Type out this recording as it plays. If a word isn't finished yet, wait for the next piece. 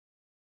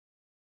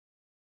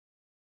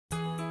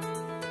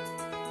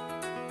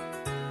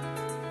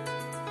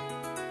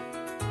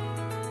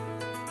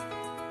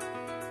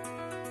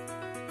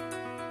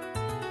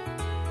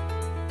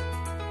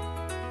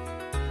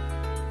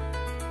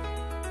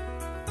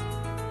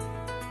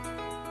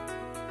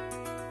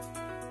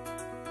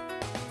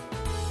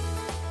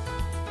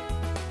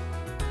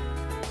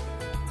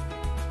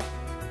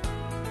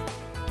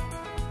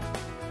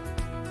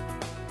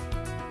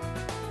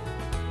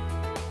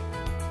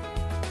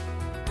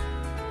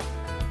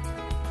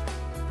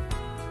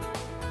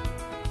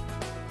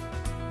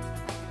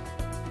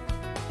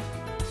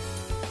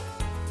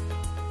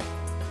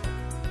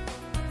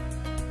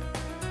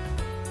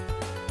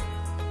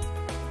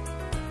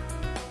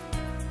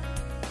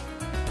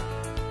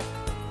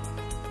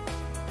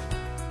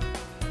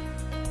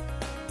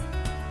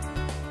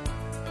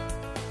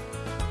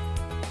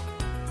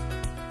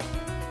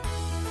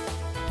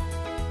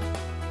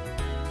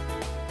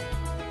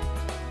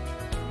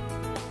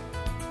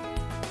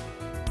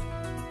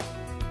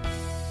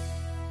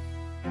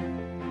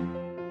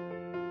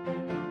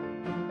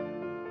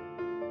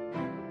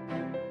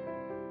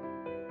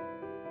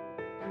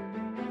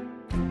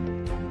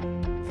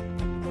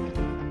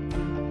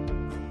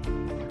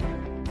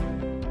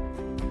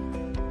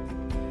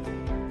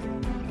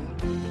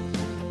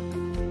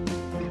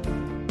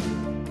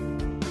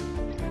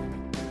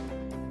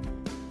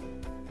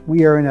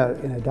We are in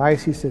a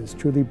diocese that is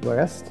truly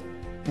blessed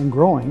and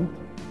growing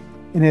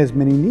and has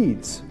many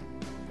needs.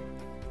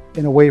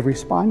 And a way of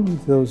responding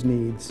to those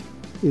needs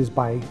is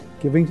by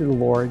giving to the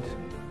Lord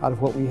out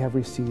of what we have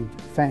received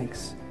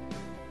thanks.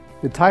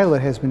 The title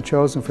that has been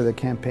chosen for the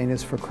campaign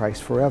is For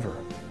Christ Forever.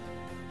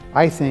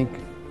 I think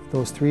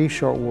those three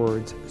short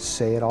words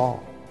say it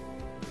all.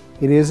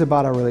 It is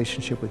about our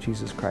relationship with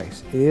Jesus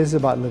Christ. It is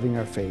about living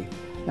our faith,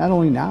 not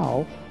only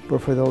now,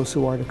 but for those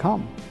who are to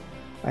come.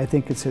 I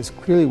think it says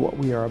clearly what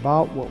we are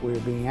about, what we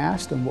are being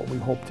asked, and what we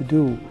hope to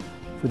do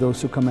for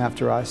those who come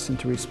after us and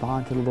to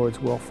respond to the Lord's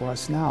will for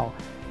us now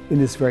in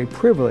this very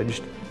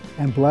privileged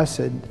and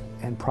blessed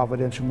and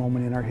providential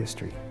moment in our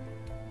history.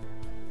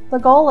 The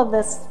goal of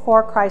this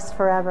For Christ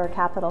Forever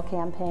capital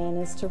campaign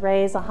is to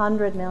raise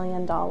 $100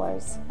 million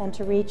and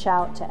to reach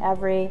out to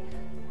every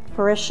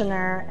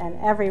parishioner and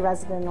every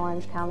resident in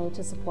Orange County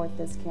to support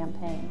this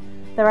campaign.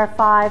 There are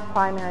 5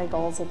 primary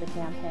goals of the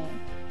campaign.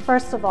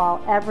 First of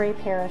all, every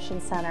parish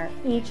and center,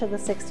 each of the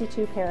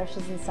 62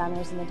 parishes and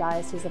centers in the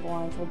Diocese of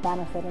Orange will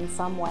benefit in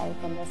some way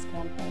from this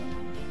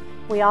campaign.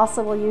 We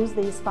also will use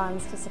these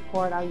funds to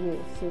support our youth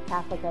through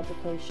Catholic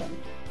education.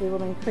 We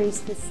will increase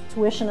this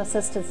tuition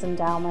assistance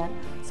endowment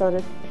so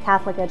that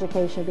Catholic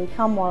education will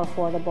become more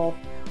affordable.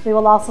 We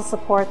will also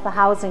support the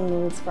housing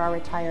needs for our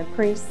retired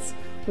priests.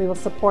 We will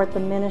support the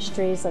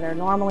ministries that are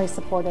normally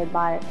supported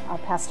by our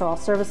Pastoral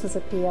Services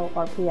Appeal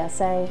or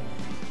PSA.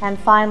 And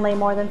finally,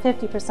 more than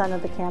 50%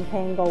 of the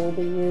campaign goal will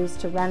be used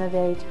to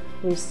renovate,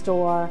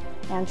 restore,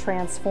 and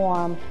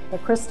transform the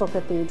Crystal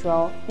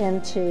Cathedral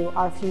into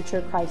our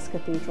future Christ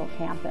Cathedral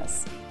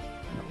campus.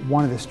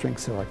 One of the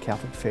strengths of our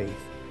Catholic faith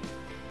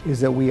is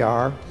that we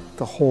are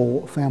the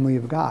whole family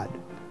of God.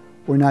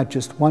 We're not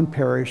just one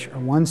parish or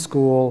one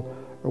school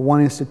or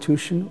one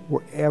institution,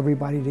 we're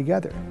everybody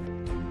together.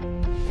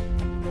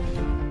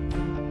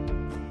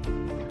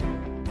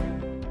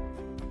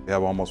 We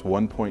have almost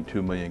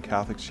 1.2 million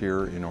Catholics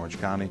here in Orange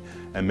County,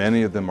 and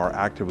many of them are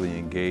actively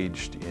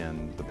engaged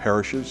in the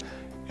parishes.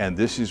 And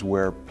this is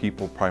where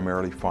people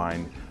primarily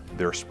find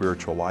their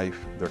spiritual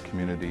life, their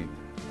community,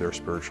 their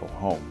spiritual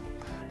home.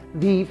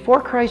 The For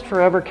Christ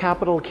Forever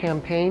capital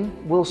campaign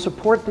will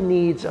support the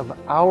needs of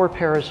our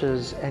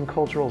parishes and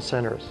cultural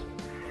centers.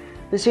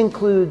 This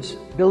includes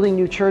building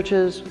new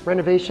churches,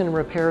 renovation and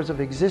repairs of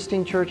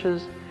existing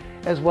churches,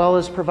 as well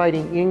as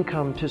providing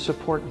income to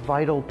support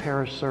vital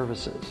parish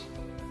services.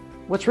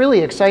 What's really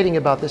exciting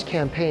about this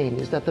campaign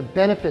is that the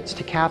benefits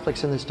to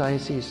Catholics in this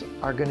diocese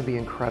are going to be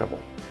incredible.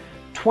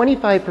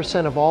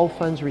 25% of all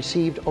funds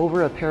received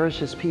over a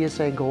parish's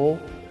PSA goal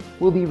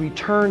will be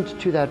returned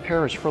to that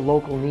parish for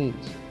local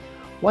needs.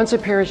 Once a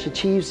parish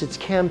achieves its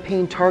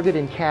campaign target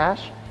in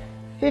cash,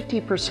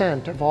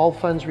 50% of all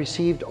funds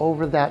received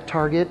over that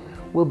target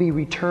will be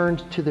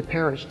returned to the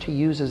parish to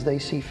use as they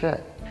see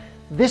fit.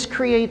 This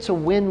creates a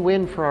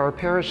win-win for our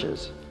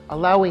parishes,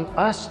 allowing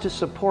us to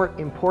support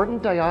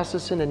important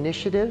diocesan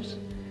initiatives,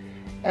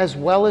 as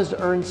well as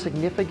earn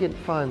significant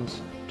funds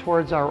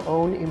towards our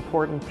own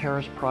important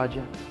parish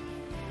projects.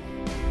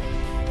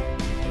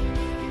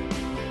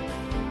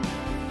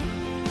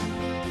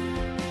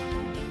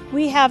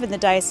 We have in the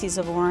Diocese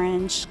of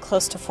Orange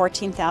close to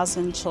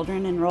 14,000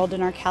 children enrolled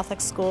in our Catholic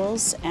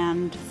schools,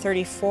 and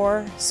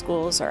 34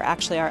 schools are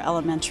actually our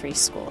elementary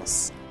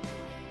schools.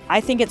 I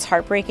think it's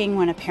heartbreaking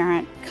when a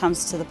parent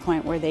comes to the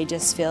point where they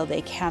just feel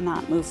they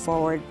cannot move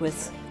forward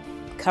with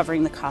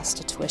covering the cost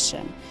of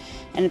tuition.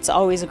 And it's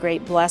always a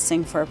great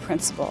blessing for a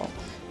principal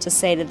to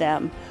say to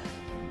them,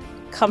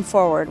 come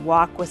forward,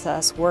 walk with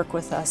us, work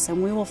with us,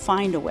 and we will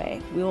find a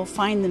way. We will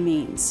find the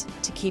means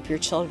to keep your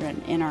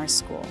children in our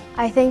school.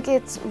 I think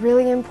it's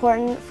really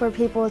important for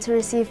people to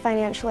receive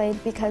financial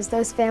aid because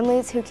those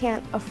families who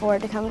can't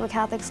afford to come to a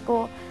Catholic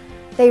school,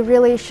 they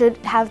really should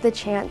have the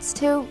chance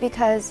to,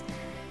 because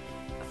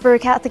for a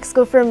Catholic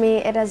school, for me,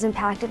 it has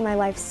impacted my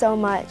life so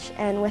much,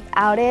 and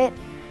without it,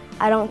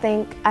 I don't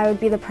think I would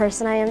be the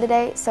person I am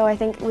today. So I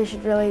think we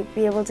should really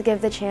be able to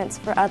give the chance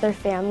for other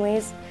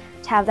families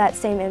to have that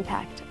same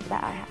impact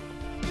that I have.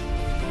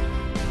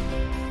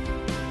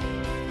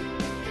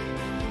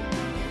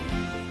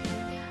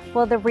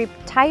 Well, the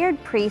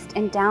Retired Priest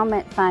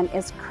Endowment Fund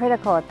is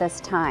critical at this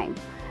time.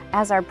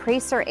 As our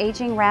priests are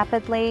aging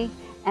rapidly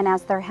and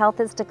as their health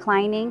is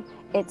declining,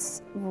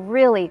 it's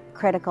really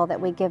critical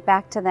that we give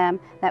back to them,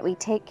 that we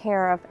take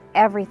care of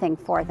everything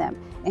for them,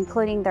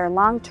 including their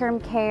long-term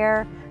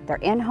care, their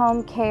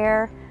in-home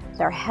care,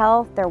 their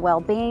health, their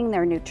well-being,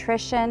 their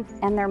nutrition,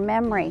 and their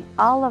memory.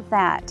 All of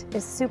that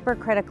is super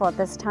critical at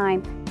this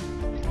time.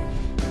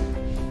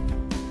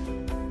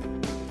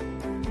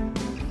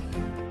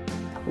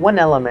 One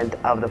element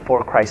of the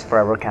For Christ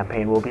Forever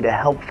campaign will be to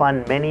help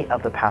fund many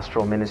of the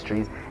pastoral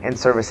ministries and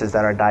services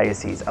that our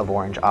Diocese of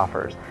Orange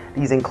offers.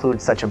 These include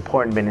such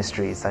important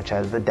ministries such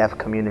as the deaf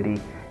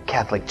community,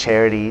 Catholic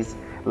charities,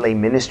 lay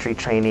ministry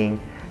training,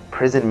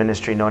 prison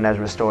ministry known as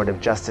restorative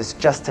justice,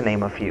 just to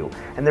name a few.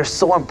 And they're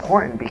so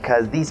important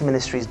because these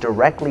ministries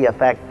directly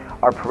affect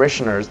our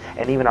parishioners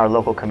and even our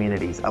local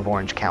communities of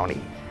Orange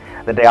County.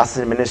 The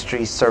diocesan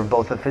ministries serve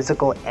both the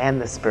physical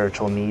and the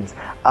spiritual needs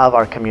of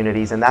our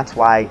communities, and that's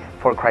why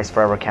For Christ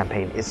Forever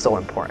campaign is so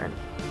important.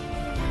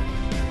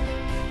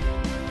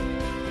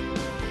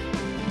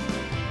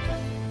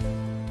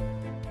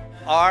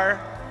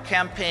 Our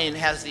campaign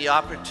has the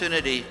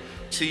opportunity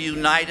to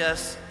unite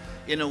us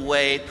in a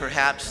way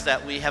perhaps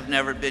that we have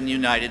never been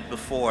united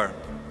before.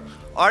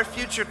 Our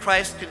Future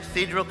Christ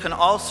Cathedral can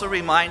also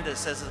remind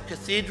us, as the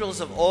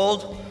cathedrals of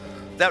old,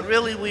 that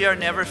really we are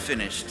never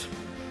finished.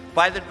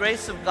 By the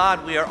grace of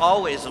God, we are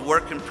always a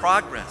work in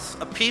progress,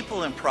 a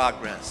people in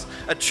progress,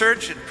 a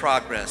church in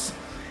progress,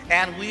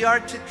 and we are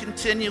to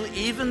continue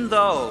even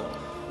though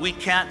we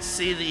can't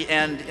see the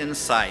end in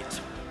sight.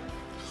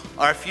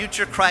 Our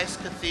Future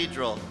Christ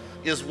Cathedral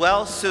is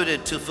well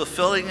suited to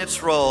fulfilling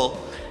its role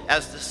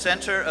as the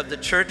center of the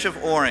Church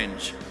of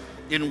Orange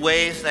in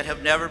ways that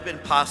have never been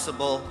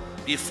possible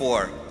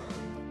before.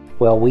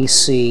 Well, we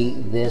see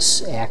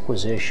this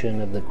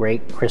acquisition of the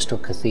great Crystal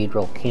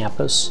Cathedral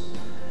campus,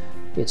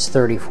 its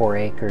 34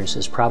 acres,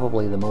 is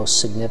probably the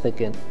most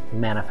significant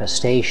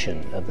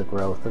manifestation of the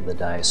growth of the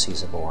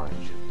Diocese of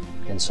Orange.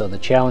 And so the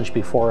challenge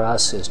before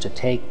us is to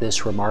take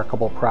this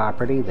remarkable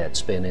property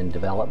that's been in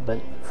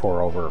development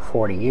for over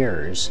 40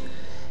 years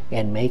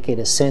and make it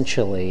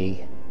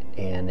essentially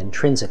and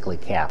intrinsically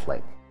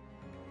Catholic.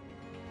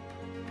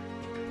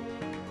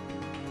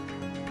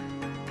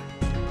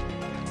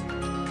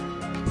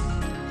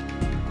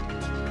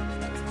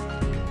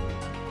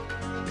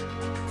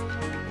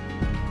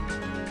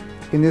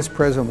 In this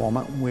present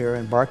moment, we're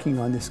embarking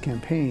on this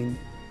campaign.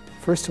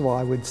 First of all,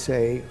 I would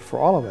say for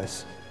all of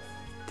us,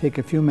 take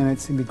a few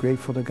minutes and be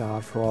grateful to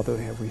God for all that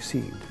we have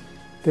received.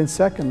 Then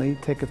secondly,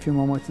 take a few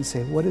moments and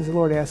say, what is the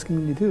Lord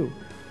asking me to do?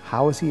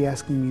 How is He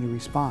asking me to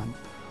respond?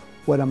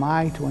 What am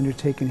I to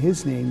undertake in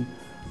His name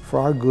for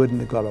our good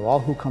and the good of all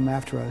who come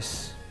after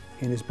us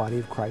in His body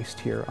of Christ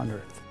here on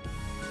earth?